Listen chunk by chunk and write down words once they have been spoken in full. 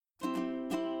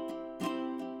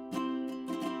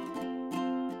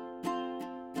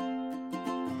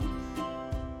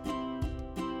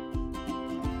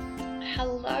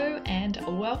Hello and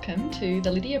welcome to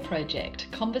the Lydia Project,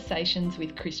 Conversations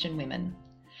with Christian Women.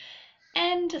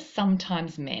 And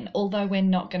sometimes men, although we're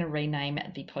not going to rename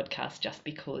the podcast just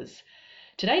because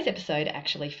today's episode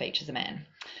actually features a man.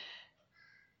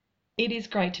 It is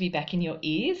great to be back in your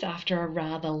ears after a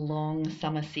rather long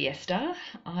summer siesta.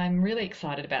 I'm really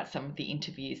excited about some of the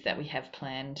interviews that we have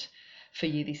planned for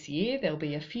you this year. There'll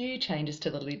be a few changes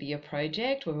to the Lydia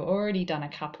Project. We've already done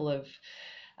a couple of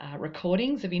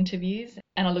recordings of interviews,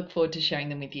 and I look forward to sharing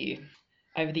them with you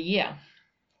over the year.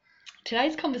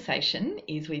 Today's conversation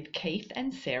is with Keith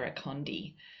and Sarah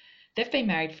Condie. They've been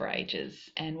married for ages,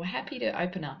 and we're happy to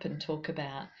open up and talk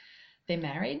about their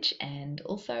marriage and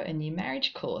also a new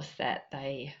marriage course that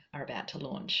they are about to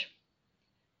launch.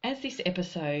 As this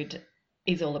episode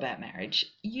is all about marriage,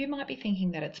 you might be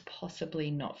thinking that it's possibly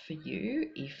not for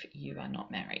you if you are not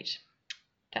married.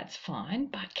 That's fine,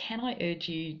 but can I urge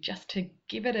you just to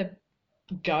give it a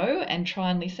go and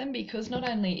try and listen, because not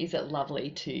only is it lovely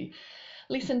to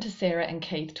listen to Sarah and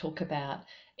Keith talk about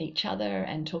each other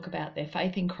and talk about their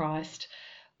faith in Christ,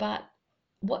 but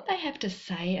what they have to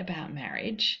say about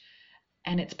marriage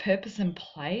and its purpose and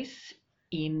place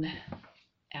in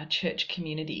our church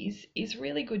communities is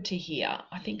really good to hear.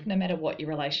 I think no matter what your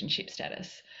relationship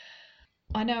status.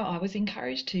 I know I was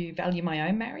encouraged to value my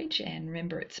own marriage and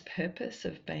remember its purpose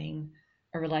of being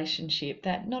a relationship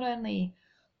that not only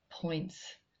points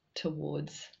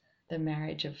towards the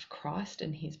marriage of Christ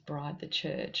and his bride, the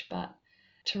church, but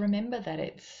to remember that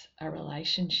it's a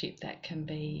relationship that can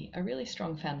be a really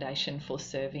strong foundation for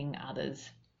serving others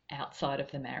outside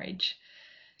of the marriage.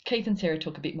 Keith and Sarah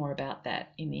talk a bit more about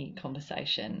that in the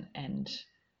conversation, and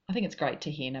I think it's great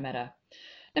to hear no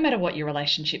matter what your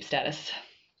relationship status.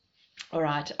 All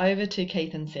right, over to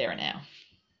Keith and Sarah now.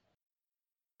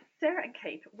 Sarah and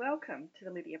Keith, welcome to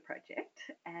the Lydia Project,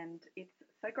 and it's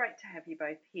so great to have you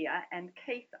both here. And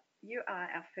Keith, you are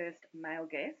our first male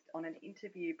guest on an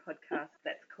interview podcast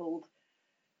that's called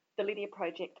the Lydia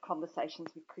Project Conversations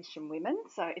with Christian Women.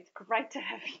 So it's great to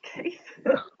have you,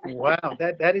 Keith. Wow,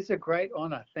 that is a great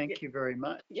honour. Thank you very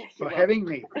much for having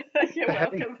me. You're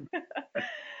welcome.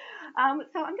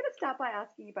 So I'm going to start by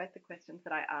asking you both the questions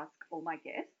that I ask all my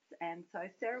guests. And so,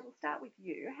 Sarah, we'll start with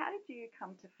you. How did you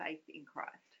come to faith in Christ?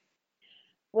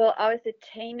 Well, I was a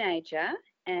teenager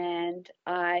and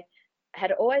I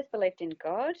had always believed in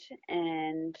God,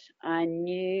 and I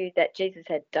knew that Jesus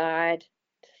had died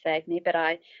to save me, but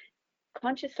I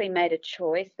consciously made a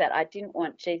choice that I didn't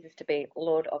want Jesus to be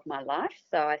Lord of my life.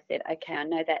 So I said, okay, I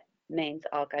know that means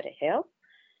I'll go to hell.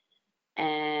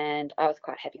 And I was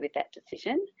quite happy with that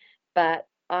decision. But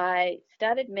I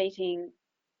started meeting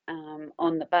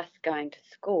on the bus going to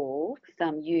school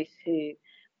some youth who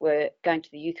were going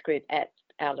to the youth group at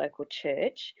our local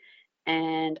church,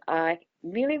 and I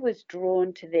really was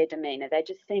drawn to their demeanour. They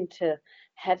just seemed to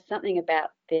have something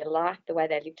about their life, the way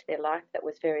they lived their life, that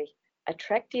was very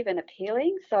attractive and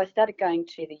appealing. So I started going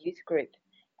to the youth group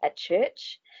at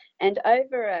church, and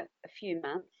over a few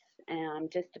months,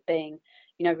 just being,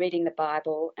 reading the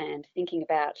Bible and thinking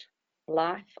about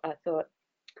life, I thought,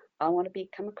 I want to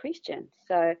become a Christian.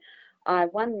 So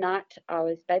one night I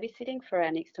was babysitting for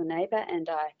our next door neighbour, and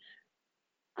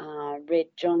I read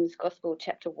John's Gospel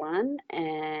chapter 1,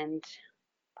 and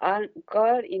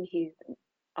God in his,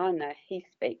 he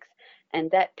speaks, and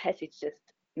that passage just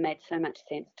made so much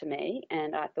sense to me,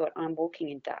 and I thought, I'm walking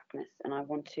in darkness and I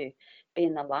want to be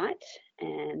in the light.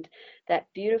 And that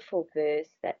beautiful verse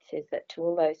that says that to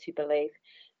all those who believe,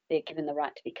 they're given the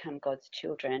right to become God's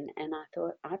children. And I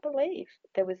thought, I believe.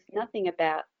 There was nothing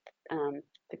about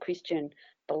the Christian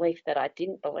belief that I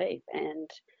didn't believe. And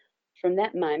from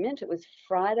that moment, it was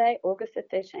Friday, August the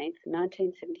 13th,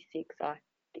 1976, I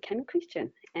became a Christian.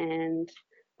 And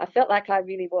I felt like I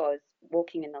really was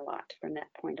walking in the light from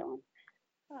that point on.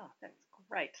 Oh, that's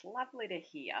great. Lovely to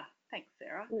hear. Thanks,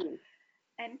 Sarah. Mm.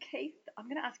 And Keith, I'm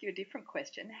going to ask you a different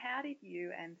question. How did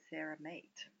you and Sarah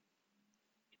meet?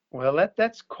 Well,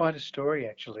 that's quite a story,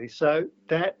 actually. So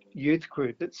that youth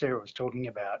group that Sarah was talking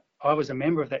about, I was a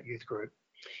member of that youth group,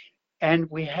 and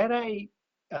we had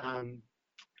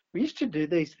we used to do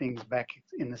these things back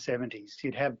in the 70s.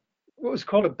 You'd have what was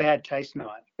called a bad taste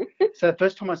night. So the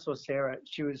first time I saw Sarah,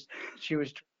 she was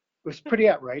pretty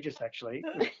outrageous, actually.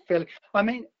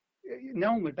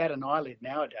 No one would bat an eyelid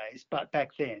nowadays, but back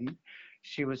then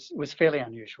she was fairly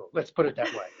unusual. Let's put it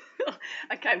that way.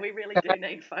 Okay, we really do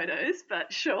need photos,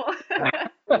 but sure.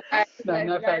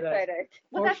 No photos.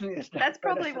 Well, that's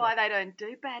probably why they don't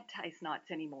do bad taste nights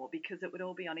anymore, because it would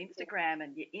all be on Instagram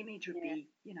and your image would be,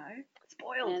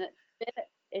 spoiled. And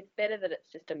it's better that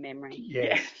it's just a memory.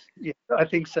 Yes, yeah, I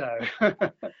think so.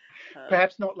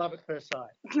 Perhaps not love at first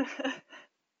sight.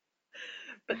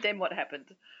 But then what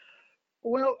happened?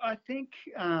 Well, I think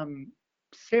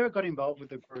Sarah got involved with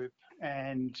the group,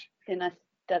 and Then I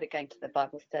started going to the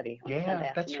Bible study on Sunday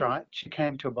yeah, that's afternoon. right. She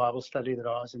came to a Bible study that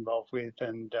I was involved with,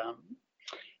 and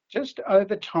just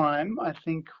over time, I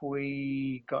think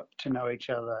we got to know each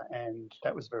other, and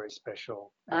that was very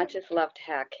special. I just loved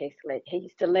how Keith led. He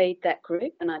used to lead that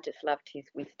group, and I just loved his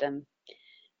wisdom.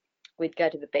 We'd go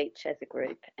to the beach as a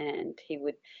group, and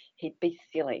he'd be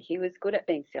silly. He was good at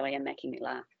being silly and making me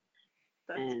laugh,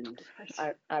 and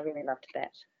I really loved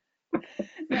that.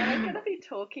 Now, we're going to be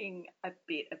talking a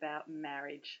bit about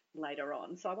marriage later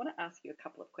on. So I want to ask you a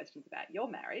couple of questions about your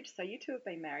marriage. So you two have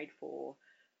been married for,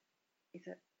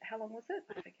 how long was it?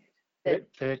 I forget.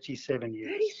 37 years.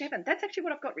 37. That's actually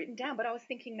what I've got written down, but I was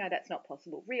thinking, no, that's not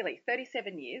possible. Really,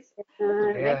 37 years?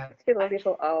 Yeah. Makes me feel a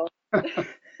little old.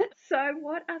 So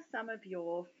what are some of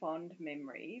your fond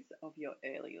memories of your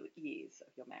early years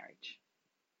of your marriage?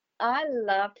 I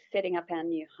loved setting up our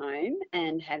new home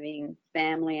and having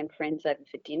family and friends over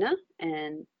for dinner,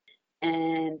 and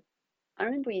I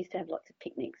remember we used to have lots of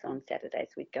picnics on Saturdays.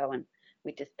 We'd go and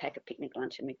we'd just pack a picnic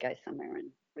lunch and we'd go somewhere and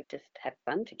we'd just have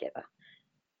fun together.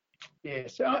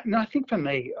 Yes, and I think for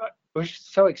me, it was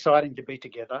so exciting to be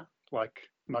together,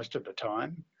 like most of the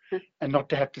time, and not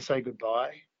to have to say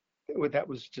goodbye. That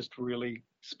was just really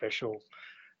special,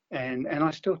 and I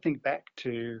still think back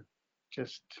to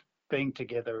just being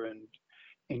together and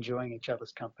enjoying each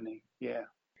other's company. Yeah.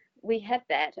 We had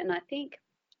that, and I think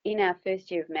in our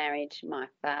first year of marriage, my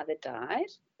father died.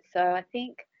 So I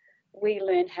think we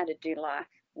learned how to do life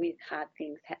with hard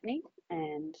things happening,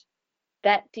 and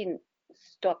that didn't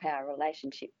stop our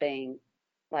relationship being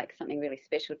like something really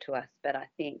special to us. But I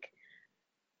think,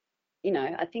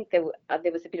 I think there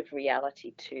was a bit of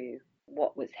reality to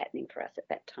what was happening for us at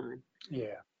that time.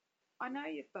 Yeah. I know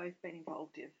you've both been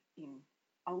involved in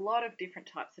a lot of different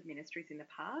types of ministries in the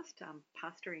past,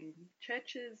 pastoring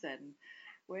churches and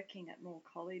working at Moore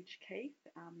College, Keith.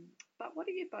 But what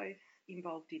are you both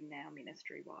involved in now,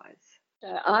 ministry-wise?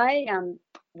 So I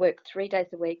work 3 days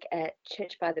a week at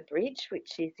Church by the Bridge,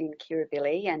 which is in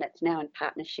Kirribilli, and it's now in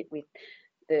partnership with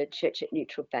the church at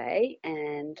Neutral Bay,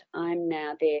 and I'm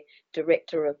now their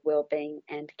Director of Wellbeing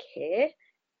and Care.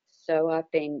 So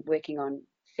I've been working on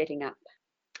setting up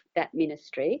that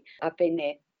ministry. I've been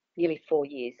there nearly 4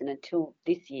 years, and until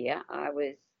this year I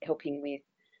was helping with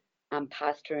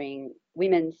pastoring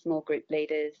women, small group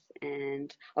leaders,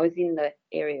 and I was in the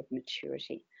area of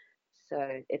maturity.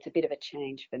 So it's a bit of a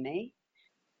change for me.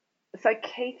 So,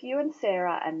 Keith, you and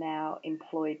Sarah are now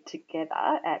employed together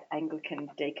at Anglican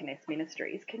Deaconess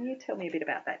Ministries. Can you tell me a bit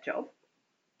about that job?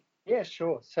 Yeah,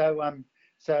 sure. So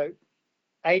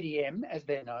ADM, as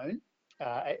they're known,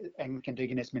 Anglican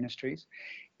Deaconess Ministries,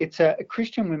 it's a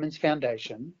Christian women's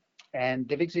foundation, and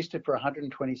they've existed for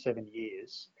 127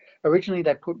 years. Originally,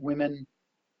 they put women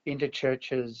into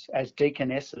churches as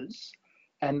deaconesses,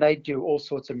 and they do all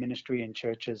sorts of ministry in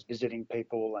churches, visiting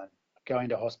people and going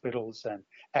to hospitals and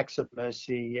acts of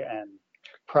mercy and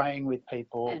praying with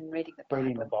people And reading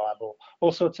the Bible,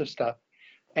 all sorts of stuff.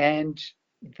 And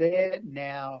they're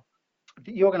now,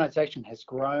 the organisation has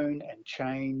grown and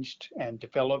changed and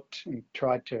developed and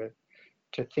tried to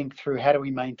think through how do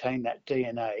we maintain that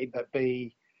DNA but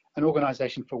be an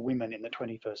organisation for women in the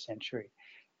 21st century.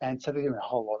 And so they're doing a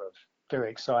whole lot of very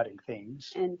exciting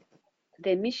things. And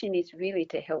their mission is really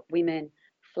to help women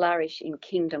flourish in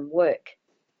kingdom work.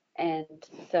 And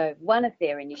so one of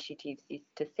their initiatives is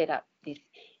to set up this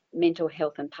mental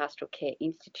health and pastoral care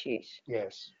institute.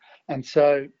 Yes. And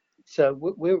so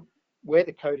we're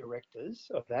the co-directors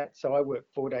of that. So I work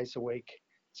 4 days a week.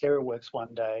 Sarah works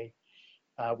 1 day.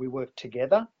 We work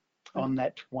together on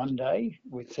that 1 day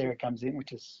with Sarah comes in,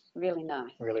 which is really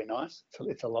nice. Really nice. So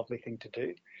it's a lovely thing to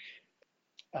do.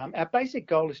 Our basic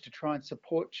goal is to try and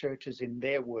support churches in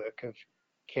their work of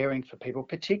caring for people,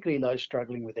 particularly those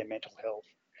struggling with their mental health.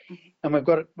 Mm-hmm.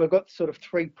 And we've got sort of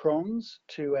 3 prongs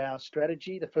to our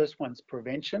strategy. The first one's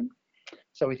prevention.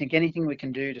 So we think anything we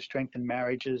can do to strengthen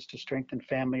marriages, to strengthen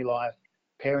family life,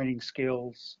 parenting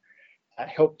skills,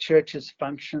 help churches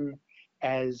function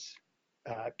as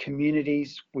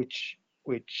communities which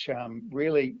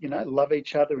really love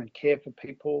each other and care for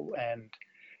people, and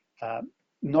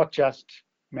not just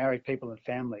married people and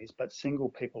families, but single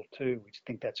people too. We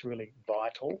think that's really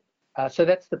vital. So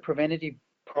that's the preventative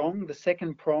prong. The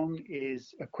second prong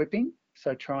is equipping.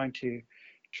 So trying to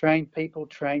train people,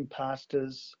 train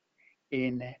pastors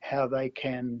in how they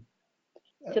can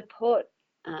support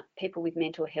people with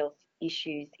mental health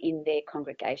issues in their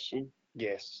congregation.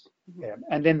 Yes, Yeah.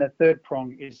 And then the third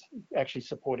prong is actually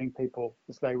supporting people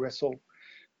as they wrestle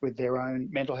with their own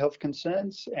mental health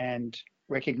concerns and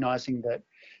recognising that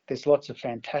there's lots of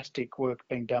fantastic work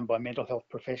being done by mental health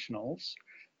professionals,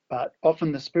 but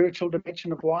often the spiritual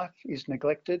dimension of life is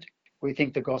neglected. We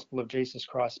think the gospel of Jesus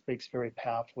Christ speaks very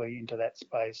powerfully into that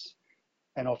space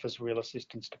and offers real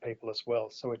assistance to people as well.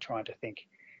 So we're trying to think,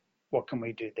 what can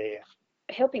we do there?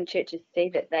 Helping churches see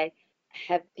that they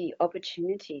have the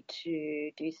opportunity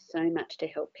to do so much to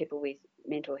help people with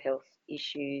mental health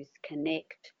issues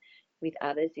connect with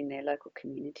others in their local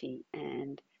community.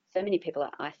 And so many people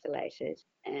are isolated,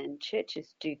 and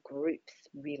churches do groups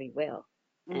really well.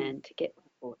 And to get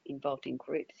people involved in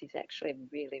groups is actually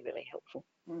really, really helpful.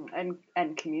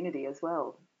 And community as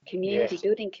well. Community, Yes.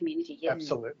 building community, yes.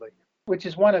 Absolutely. Which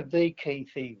is one of the key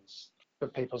things for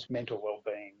people's mental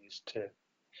well-being, is to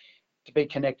be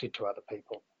connected to other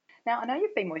people. Now, I know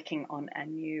you've been working on a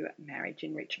new marriage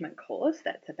enrichment course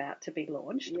that's about to be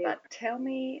launched, but tell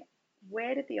me,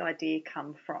 where did the idea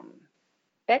come from?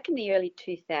 Back in the early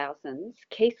 2000s,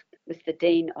 Keith was the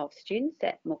Dean of Students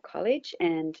at Moore College,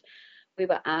 and we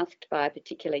were asked by a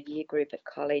particular year group at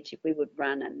college if we would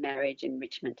run a marriage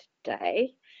enrichment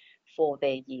day for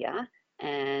their year.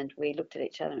 And we looked at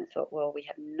each other and thought, well, we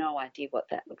have no idea what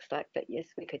that looks like, but yes,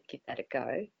 we could give that a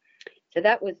go. So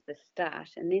that was the start.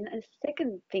 And then a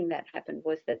second thing that happened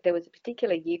was that there was a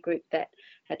particular year group that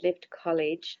had left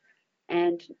college.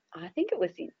 And I think it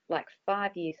was like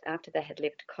 5 years after they had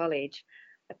left college,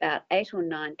 about 8 or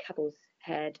 9 couples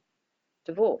had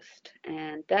divorced.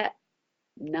 And that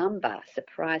number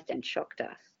surprised and shocked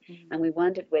us. And we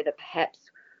wondered whether perhaps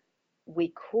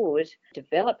we could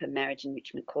develop a marriage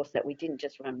enrichment course that we didn't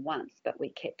just run once, but we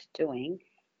kept doing,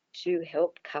 to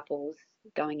help couples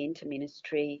going into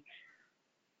ministry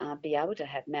be able to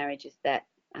have marriages that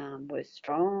were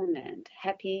strong and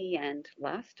happy and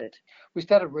lasted. We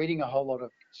started reading a whole lot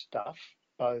of stuff,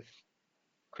 both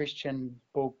Christian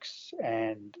books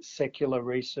and secular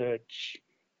research.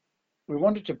 We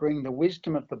wanted to bring the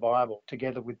wisdom of the Bible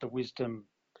together with the wisdom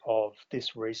of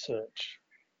this research.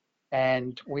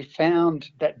 And we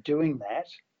found that doing that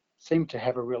seemed to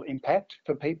have a real impact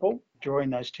for people,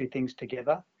 drawing those two things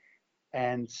together.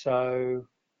 And so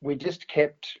we just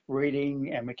kept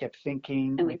reading and we kept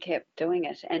thinking. And we kept doing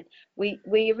it. And we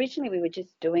originally were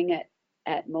just doing it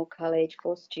at Moore College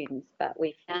for students, but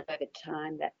we found over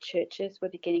time that churches were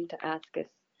beginning to ask us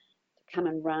to come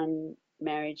and run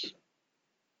marriage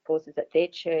courses at their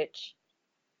church.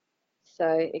 So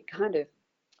it kind of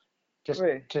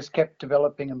grew. Just kept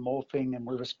developing and morphing, and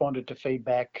we responded to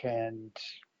feedback. And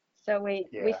so we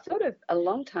sort of, a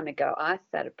long time ago, I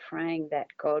started praying that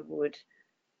God would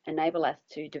enable us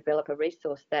to develop a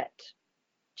resource that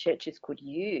churches could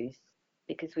use,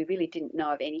 because we really didn't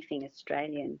know of anything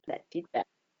Australian that did that.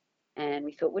 And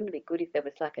we thought, wouldn't it be good if there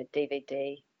was like a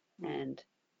DVD and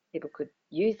people could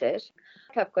use it?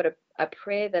 I've got a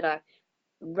prayer that I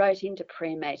wrote into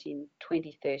PrayerMate in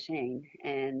 2013,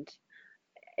 and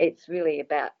it's really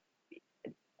about,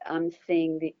 I'm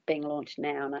seeing it being launched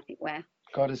now, and I think, wow,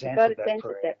 God has answered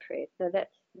that prayer. So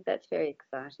that's very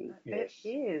exciting. Yes. It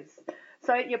is.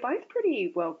 So you're both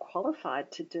pretty well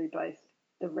qualified to do both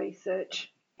the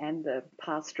research and the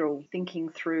pastoral thinking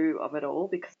through of it all,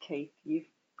 because Keith, you've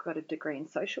got a degree in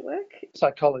social work.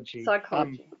 Psychology.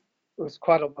 It was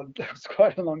quite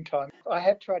a long time. I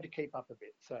have tried to keep up a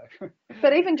bit. So,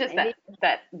 but even just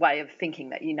that way of thinking,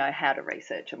 that you know how to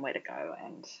research and where to go,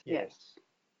 and yes.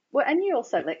 Well, and you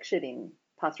also lectured in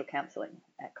pastoral counselling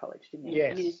at college, didn't you?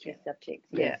 Yes. Ministry subjects.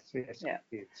 Yes.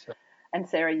 And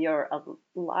Sarah, you're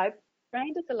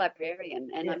trained as a librarian,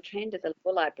 and I'm trained as a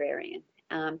law librarian.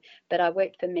 But I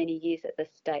worked for many years at the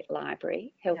State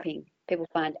Library, helping people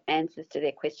find answers to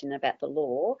their question about the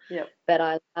law. Yep. But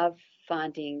I love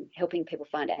helping people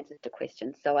find answers to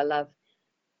questions. So I love,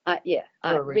 I'm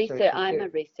a researcher.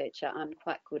 I'm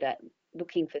quite good at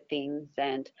looking for things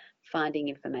and finding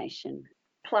information.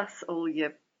 Plus all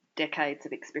your decades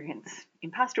of experience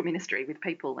in pastoral ministry with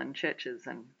people and churches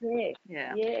and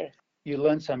you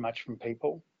learn so much from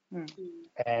people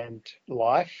and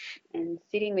life, and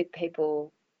sitting with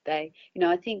people. I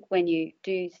think when you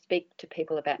do speak to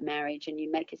people about marriage and you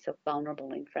make yourself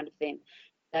vulnerable in front of them,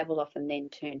 they will often then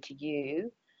turn to you.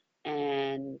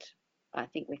 And I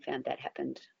think we found that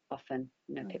happened often.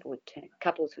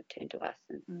 Couples would turn to us.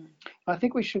 I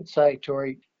think we should say,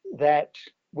 Tori, that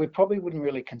we probably wouldn't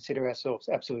really consider ourselves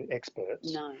absolute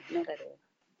experts. No, not at all.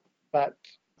 But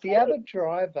the other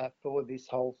driver for this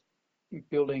whole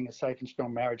building a safe and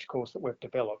strong marriage course that we've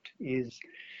developed is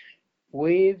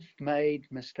we've made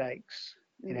mistakes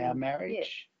in our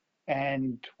marriage.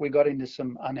 and we got into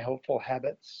some unhelpful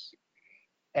habits.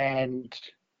 And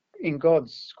in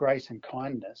God's grace and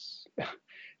kindness,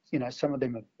 some of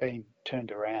them have been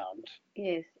turned around.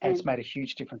 Yes. And it's made a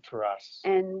huge difference for us.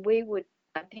 And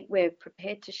I think we're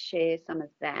prepared to share some of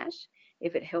that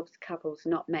if it helps couples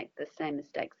not make the same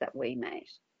mistakes that we made.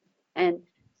 And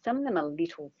some of them are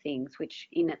little things which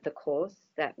in the course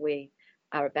that we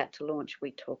are about to launch,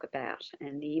 we talk about,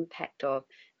 and the impact of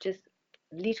just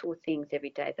little things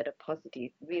every day that are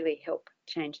positive really help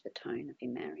change the tone of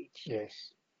your marriage.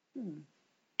 Yes.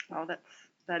 Oh,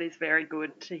 that is very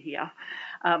good to hear,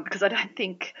 because I don't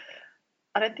think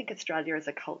Australia as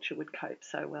a culture would cope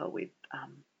so well with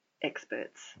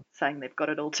experts saying they've got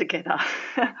it all together,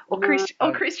 or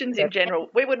Christians in general.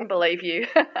 We wouldn't believe you.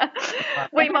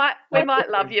 we might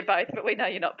love you both, but we know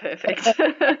you're not perfect.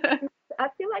 I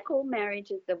feel like all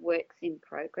marriages are works in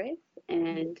progress,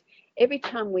 and every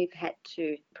time we've had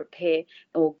to prepare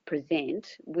or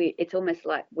present, it's almost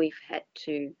like we've had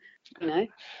to,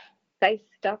 face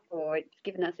stuff, or it's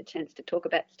given us a chance to talk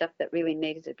about stuff that really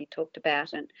needed to be talked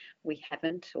about and we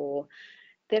haven't, or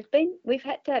we've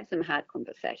had to have some hard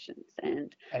conversations.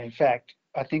 And in fact,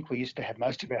 I think we used to have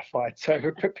most of our fights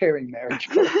over preparing marriage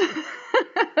courses.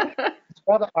 It's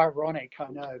rather ironic,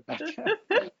 I know, but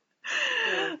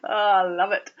Oh, I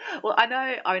love it. Well,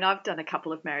 I've done a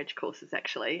couple of marriage courses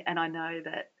actually, and I know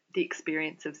that the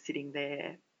experience of sitting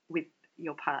there with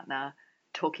your partner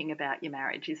talking about your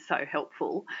marriage is so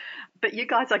helpful. But you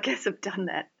guys, I guess, have done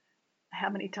that how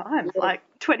many times? Yes, like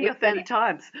 20 or 30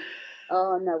 times?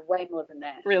 Oh, no, way more than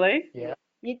that. Really? Yeah.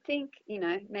 You'd think,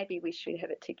 maybe we should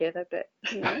have it together, but,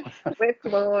 we're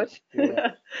flawed.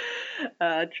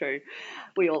 Yeah. True.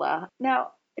 We all are.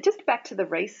 Now, just back to the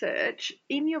research.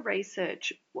 In your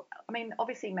research,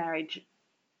 obviously marriage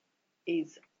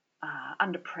is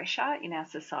under pressure in our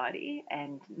society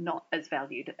and not as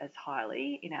valued as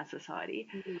highly in our society.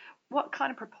 Mm-hmm. What kind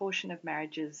of proportion of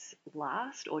marriages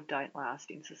last or don't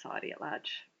last in society at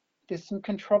large? There's some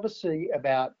controversy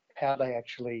about how they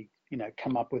actually,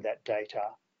 come up with that data.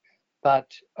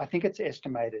 But I think it's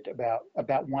estimated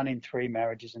about 1 in 3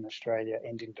 marriages in Australia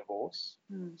end in divorce.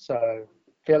 So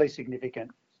fairly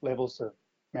significant levels of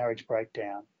marriage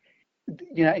breakdown.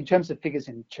 In terms of figures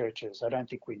in churches, I don't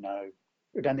think we've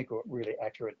got really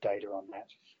accurate data on that.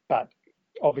 But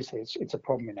obviously it's a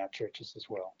problem in our churches as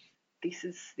well. This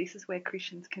is where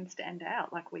Christians can stand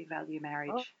out. Like, we value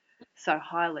marriage so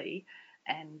highly,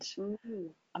 and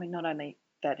not only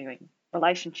valuing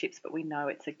relationships, but we know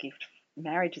it's a gift.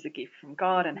 Marriage is a gift from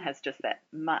God and has just that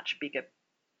much bigger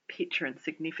picture and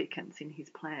significance in his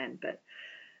plan. But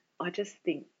I just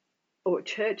think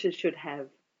churches should have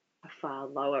a far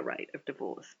lower rate of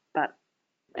divorce.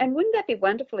 And wouldn't that be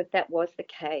wonderful if that was the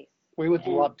case? We would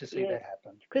love to see that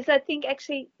happen. Because I think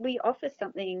actually we offer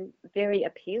something very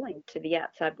appealing to the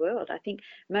outside world. I think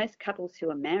most couples who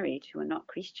are married, who are not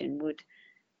Christian, would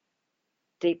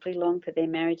deeply long for their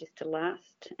marriages to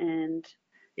last. And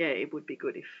yeah, it would be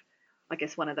good if, I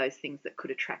guess, one of those things that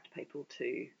could attract people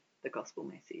to the gospel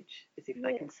message is if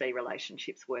they can see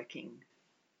relationships working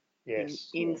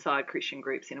inside Christian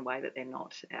groups in a way that they're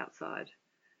not outside.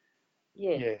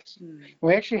 Yes.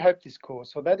 We actually hope this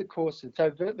course, although the course is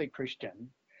overtly Christian,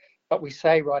 but we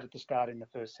say right at the start in the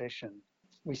first session,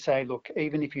 we say, look,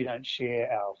 even if you don't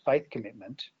share our faith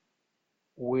commitment,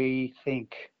 we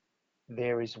think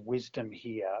there is wisdom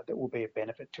here that will be a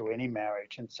benefit to any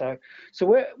marriage. And so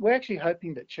we're actually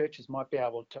hoping that churches might be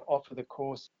able to offer the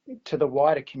course to the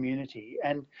wider community.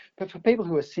 But for people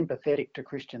who are sympathetic to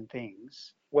Christian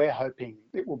things, we're hoping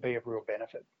it will be of real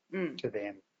benefit to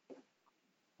them.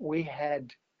 We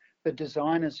had the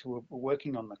designers who were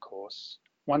working on the course.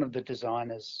 One of the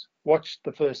designers watched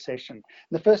the first session.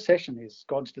 And the first session is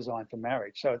God's design for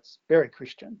marriage, so it's very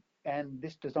Christian. And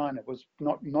this designer was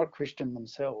not Christian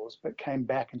themselves, but came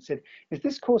back and said, is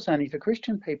this course only for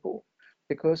Christian people?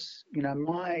 Because,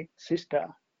 my sister's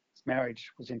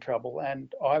marriage was in trouble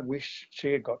and I wish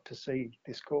she had got to see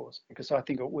this course because I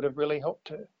think it would have really helped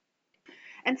her.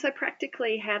 And so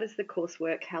practically, how does the course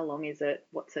work? How long is it?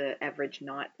 What's an average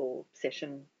night or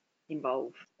session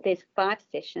involve? There's 5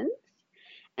 sessions,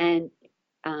 and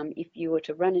if you were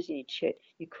to run it in your church,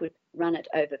 you could run it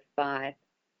over 5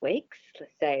 weeks,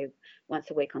 let's say once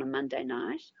a week on a Monday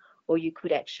night, or you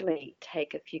could actually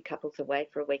take a few couples away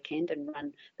for a weekend and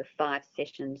run the 5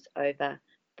 sessions over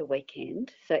the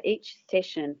weekend. So each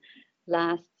session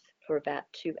lasts for about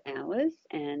 2 hours,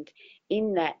 and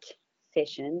in that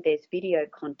session there's video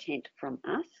content from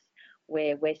us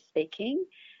where we're speaking,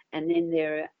 and then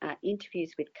there are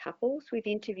interviews with couples. We've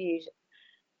interviewed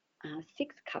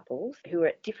 6 couples who are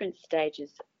at different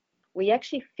stages. We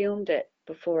actually filmed it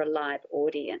before a live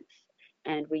audience.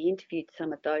 And we interviewed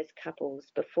some of those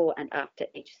couples before and after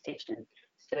each session.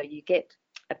 So you get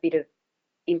a bit of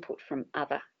input from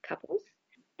other couples.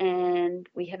 And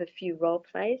we have a few role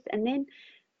plays. And then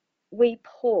we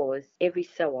pause every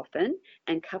so often,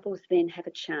 and couples then have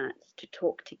a chance to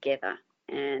talk together.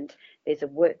 And there's a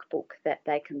workbook that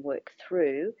they can work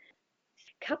through.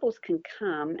 Couples can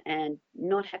come and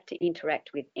not have to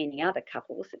interact with any other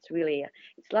couples. It's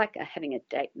like having a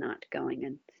date night, going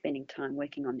and spending time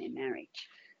working on their marriage.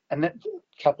 And that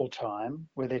couple time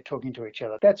where they're talking to each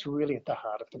other, that's really at the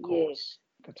heart of the course. Yes.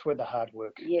 That's where the hard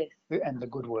work and the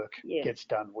good work gets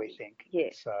done, we think.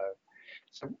 Yes. So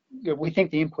we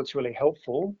think the input's really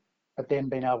helpful, but then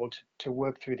being able to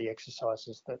work through the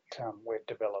exercises that we've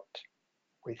developed,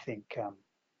 we think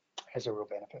has a real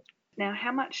benefit. Now,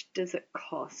 how much does it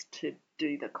cost to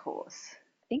do the course?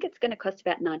 I think it's going to cost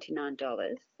about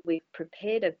 $99. We've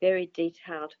prepared a very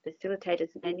detailed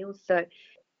facilitator's manual, so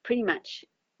pretty much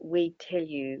we tell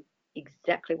you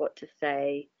exactly what to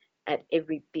say at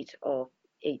every bit of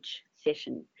each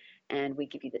session, and we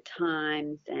give you the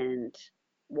times and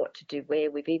what to do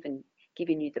where. We've even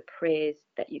given you the prayers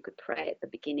that you could pray at the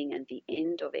beginning and the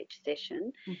end of each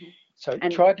session. Mm-hmm. So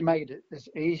tried to make it as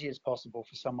easy as possible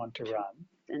for someone to run.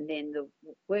 And then the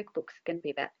workbook's going to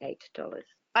be about $8.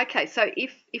 Okay, so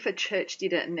if a church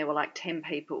did it and there were like 10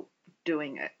 people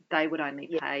doing it, they would only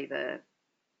pay the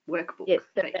workbook. Yes.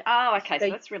 So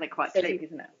that's really quite cheap,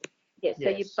 isn't it? Yes. So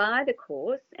you buy the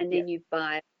course, and then you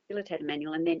buy a facilitator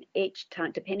manual, and then each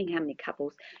time, depending how many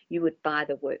couples, you would buy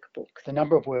the workbooks. The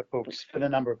number of workbooks for the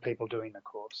number of people doing the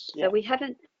course. So we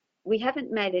haven't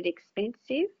made it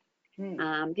expensive.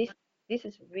 This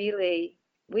is really,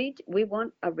 we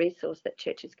want a resource that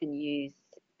churches can use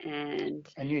and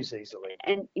use easily.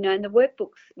 And and the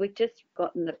workbooks, we've just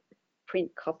gotten the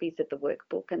print copies of the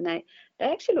workbook, and they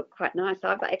actually look quite nice.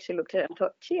 I've actually looked at it and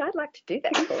thought, gee, I'd like to do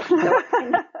that course.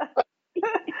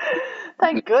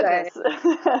 Thank goodness.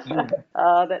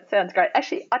 That sounds great.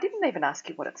 Actually, I didn't even ask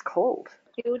you what it's called.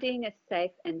 Building a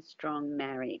Safe and Strong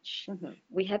Marriage. Mm-hmm.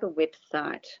 We have a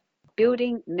website,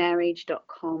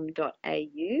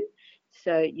 buildingmarriage.com.au,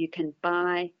 so you can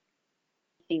buy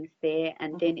things there,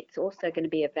 and then it's also going to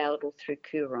be available through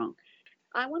Koorong.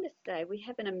 I want to say we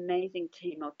have an amazing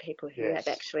team of people who have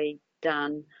actually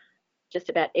done just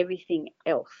about everything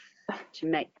else to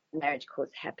make the marriage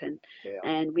course happen. Yeah.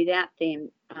 And without them,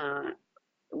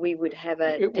 we would have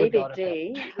a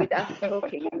DVD with us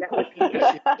talking, and that would be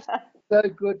it. So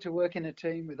good to work in a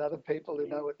team with other people who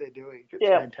know what they're doing. It's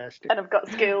fantastic. And have got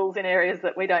skills in areas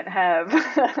that we don't have.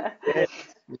 Yes.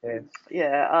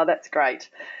 Yeah, that's great.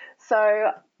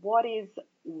 So what is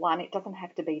one, it doesn't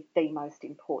have to be the most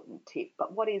important tip,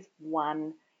 but what is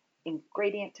one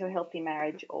ingredient to a healthy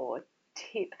marriage or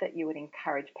tip that you would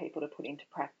encourage people to put into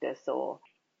practice? Or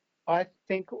I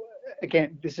think,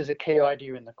 again, this is a key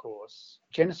idea in the course.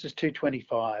 Genesis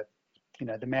 2:25,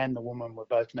 the man and the woman were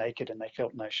both naked and they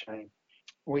felt no shame.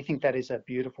 We think that is a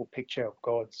beautiful picture of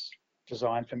God's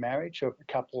design for marriage, of a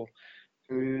couple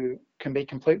who can be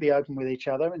completely open with each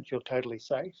other and feel totally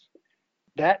safe.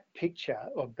 That picture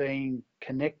of being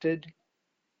connected,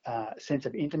 sense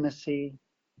of intimacy,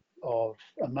 of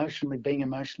being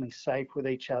emotionally safe with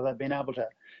each other, being able to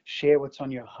share what's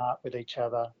on your heart with each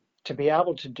other, to be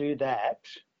able to do that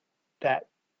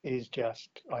is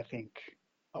just, I think,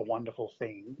 a wonderful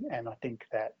thing. And I think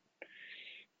that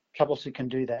couples who can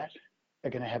do that are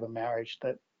going to have a marriage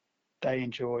that they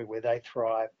enjoy, where they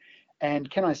thrive. And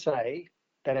can I say,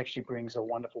 that actually brings a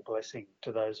wonderful blessing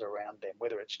to those around them,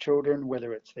 whether it's children,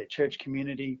 whether it's their church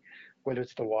community, whether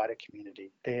it's the wider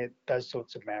community. Those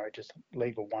sorts of marriages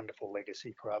leave a wonderful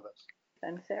legacy for others.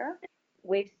 And Sarah?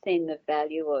 We've seen the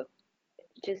value of,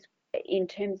 just in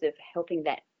terms of helping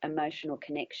that emotional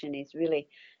connection,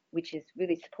 which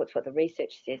really supports what the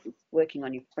research says, is working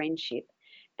on your friendship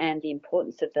and the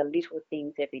importance of the little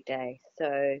things every day.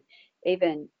 So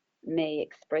even me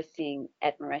expressing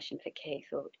admiration for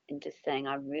Keith, and just saying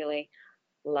I really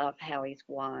love how he's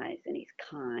wise and he's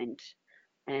kind,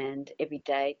 and every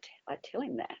day I tell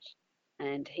him that,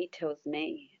 and he tells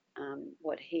me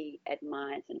what he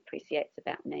admires and appreciates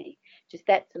about me. Just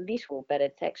that's little, but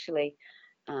it's actually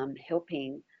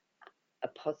helping a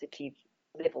positive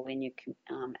level in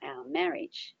our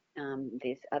marriage.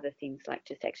 There's other things like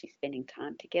just actually spending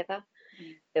time together.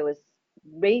 There was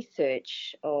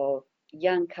research of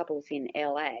young couples in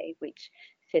LA which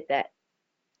said that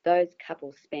those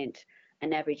couples spent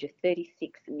an average of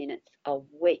 36 minutes a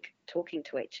week talking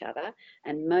to each other,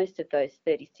 and most of those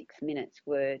 36 minutes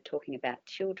were talking about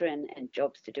children and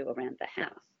jobs to do around the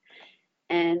house.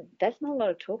 And that's not a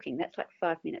lot of talking. That's like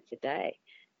 5 minutes a day.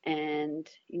 And,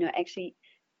 actually,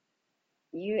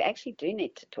 you actually do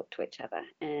need to talk to each other,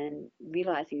 and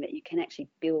realizing that you can actually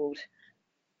build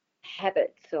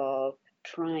habits of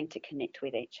trying to connect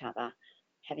with each other,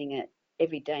 having it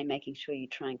every day, making sure you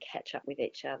try and catch up with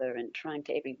each other, and trying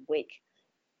to every week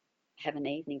have an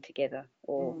evening together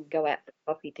or go out for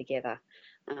coffee together,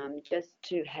 just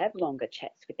to have longer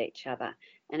chats with each other.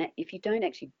 And if you don't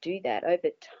actually do that, over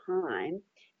time,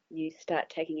 you start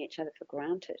taking each other for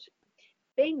granted.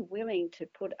 Being willing to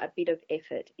put a bit of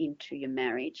effort into your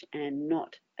marriage and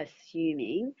not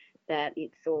assuming that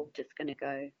it's all just going to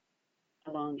go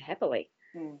along happily.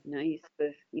 You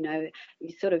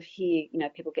sort of hear,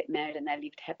 people get married and they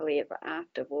lived happily ever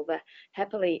after. Well, the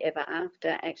happily ever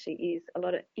after actually is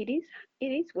it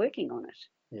is working on it.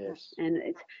 Yes. And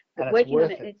it's and working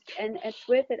it's on it. It's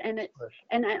worth it.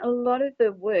 And a lot of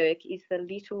the work is the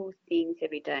little things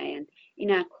every day. And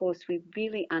in our course, we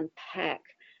really unpack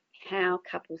how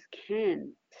couples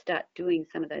can start doing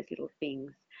some of those little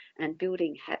things and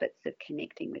building habits of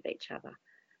connecting with each other.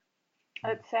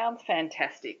 It sounds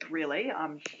fantastic, really.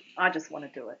 I just want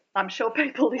to do it. I'm sure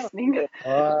people listening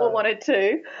will want it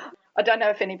too. I don't know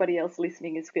if anybody else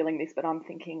listening is feeling this, but I'm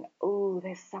thinking,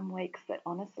 there's some weeks that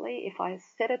honestly, if I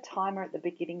set a timer at the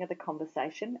beginning of the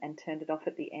conversation and turned it off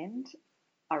at the end,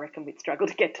 I reckon we'd struggle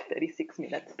to get to 36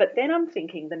 minutes. But then I'm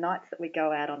thinking the nights that we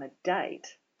go out on a date,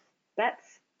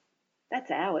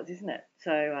 that's hours, isn't it?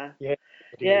 So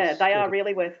yeah, they are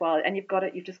really worthwhile, and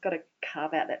you've just got to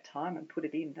carve out that time and put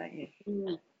it in, don't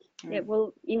you? Yeah,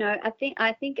 well, I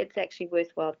think it's actually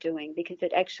worthwhile doing, because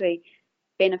it actually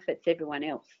benefits everyone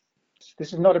else.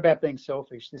 This is not about being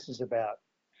selfish. This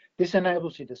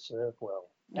enables you to serve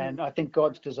well. And I think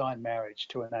God's designed marriage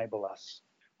to enable us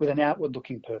with an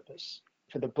outward-looking purpose.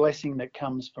 For the blessing that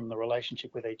comes from the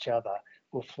relationship with each other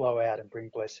will flow out and bring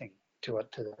blessing to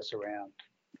us around.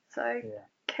 So,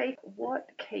 Keith, what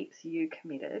keeps you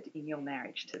committed in your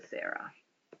marriage to Sarah?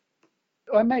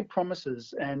 I made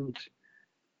promises, and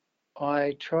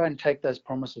I try and take those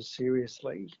promises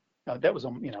seriously. That was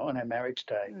on our marriage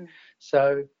day.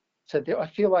 So I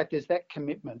feel like there's that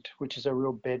commitment, which is a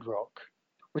real bedrock,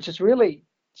 which has really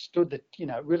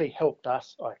really helped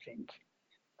us, I think,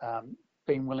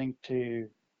 being willing to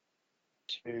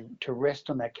rest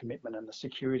on that commitment and the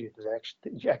security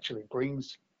that actually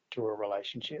brings to a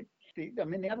relationship. The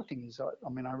other thing is, I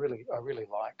really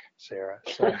like Sarah.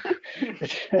 So really?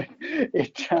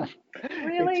 It's just, I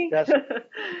really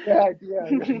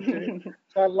do.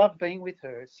 So I love being with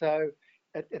her. So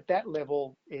at that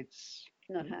level, it's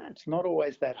not hard. It's not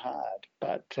always that hard,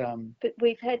 but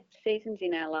we've had seasons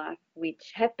in our life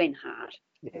which have been hard.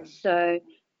 Yes. So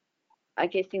I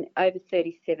guess in over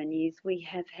 37 years, we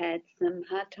have had some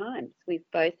hard times. We've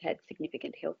both had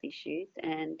significant health issues,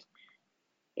 and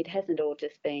it hasn't all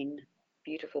just been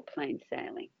beautiful plain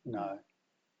sailing. No.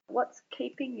 What's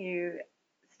keeping you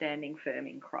standing firm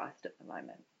in Christ at the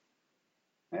moment?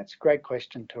 That's a great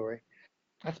question, Tori.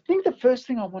 I think the first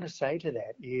thing I want to say to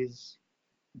that is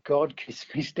God keeps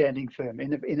me standing firm.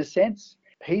 In a sense,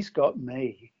 He's got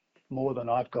me more than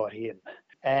I've got Him.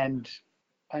 And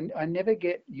I never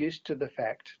get used to the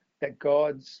fact that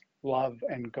God's love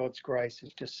and God's grace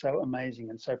is just so amazing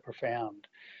and so profound,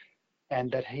 and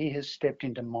that He has stepped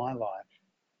into my life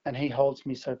and He holds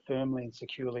me so firmly and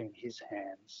securely in His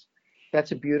hands.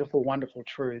 That's a beautiful, wonderful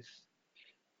truth.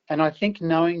 And I think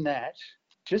knowing that,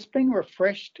 just being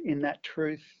refreshed in that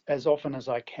truth as often as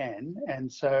I can. And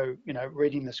so,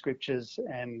 reading the scriptures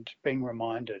and being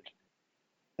reminded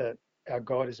that our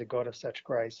God is a God of such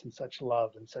grace and such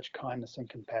love and such kindness and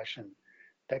compassion,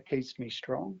 that keeps me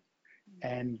strong,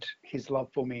 and His love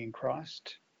for me in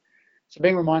Christ. So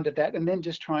being reminded that, and then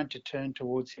just trying to turn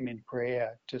towards Him in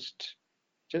prayer, just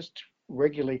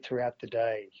regularly throughout the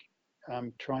day,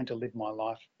 trying to live my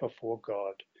life before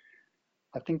God.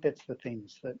 I think that's the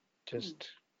things that just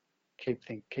keep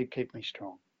me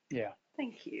strong. Yeah.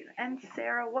 Thank you. And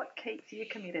Sarah, what keeps you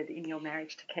committed in your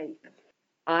marriage to Keith?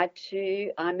 I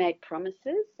made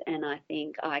promises, and I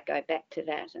think I go back to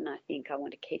that, and I think I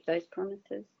want to keep those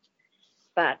promises.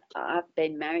 But I've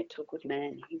been married to a good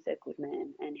man. He's a good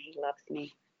man, and he loves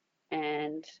me,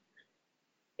 and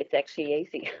it's actually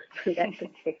easy from that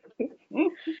perspective.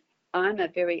 I'm a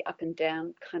very up and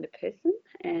down kind of person,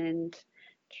 and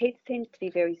Keith seems to be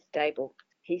very stable.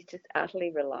 He's just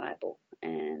utterly reliable,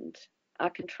 and I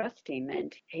can trust him,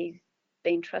 and he's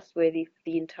been trustworthy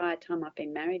the entire time I've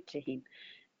been married to him.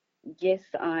 Yes,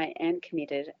 I am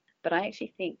committed, but I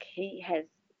actually think he's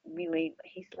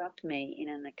loved me in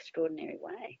an extraordinary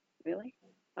way, really.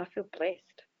 I feel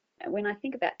blessed. When I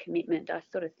think about commitment, I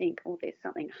sort of think, there's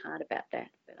something hard about that,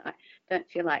 but I don't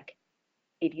feel like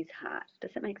it is hard.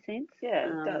 Does that make sense? Yeah,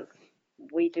 it does.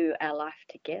 We do our life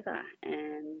together,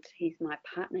 and he's my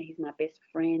partner, he's my best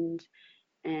friend,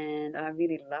 and I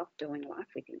really love doing life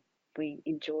with him. We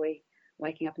enjoy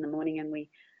waking up in the morning and we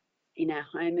in our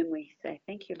home and we say,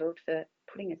 thank you, Lord, for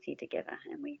putting us here together,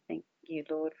 and we thank you,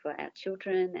 Lord, for our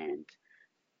children and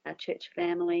our church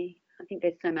family. I think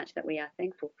there's so much that we are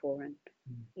thankful for, and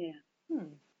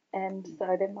And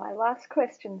so then my last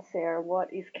question, Sarah,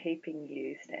 what is keeping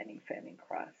you standing firm in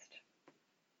Christ?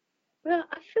 Well,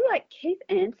 I feel like Keith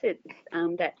answered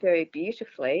that very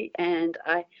beautifully, and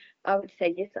I would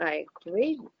say, yes, I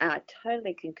agree. I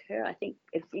totally concur. I think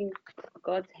it's in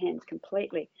God's hands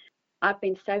completely. I've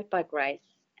been saved by grace,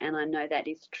 and I know that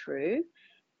is true,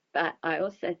 but I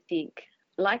also think,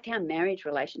 like our marriage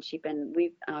relationship, and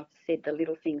I've said the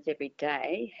little things every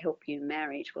day help you in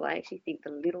marriage. Well, I actually think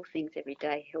the little things every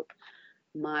day help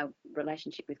my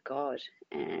relationship with God,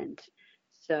 and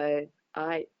so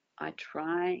I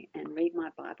try and read my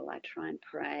Bible. I try and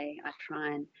pray. I try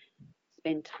and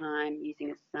spend time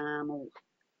using a psalm or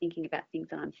thinking about things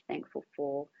that I'm thankful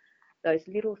for. Those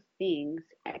little things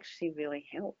actually really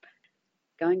help.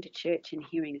 Going to church and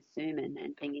hearing a sermon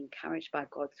and being encouraged by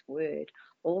God's word,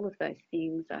 all of those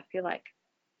things, I feel like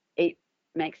it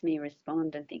makes me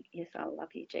respond and think, yes, I love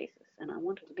you, Jesus, and I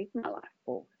want to live my life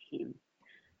for him.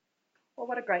 Well,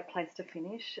 what a great place to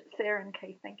finish. Sarah and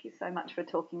Keith, thank you so much for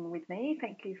talking with me.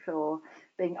 Thank you for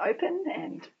being open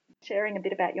and sharing a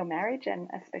bit about your marriage, and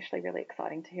especially really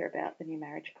exciting to hear about the new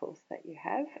marriage course that you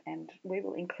have. And we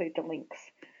will include the links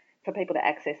for people to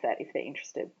access that if they're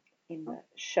interested in the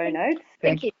show notes.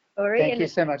 Thank you, Tori. Thank you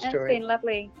so much, Tori. It's been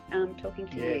lovely talking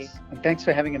to you. Yes, and thanks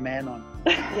for having a man on.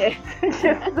 Yes.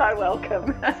 You're so welcome.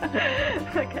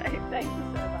 Okay, thanks so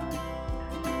much.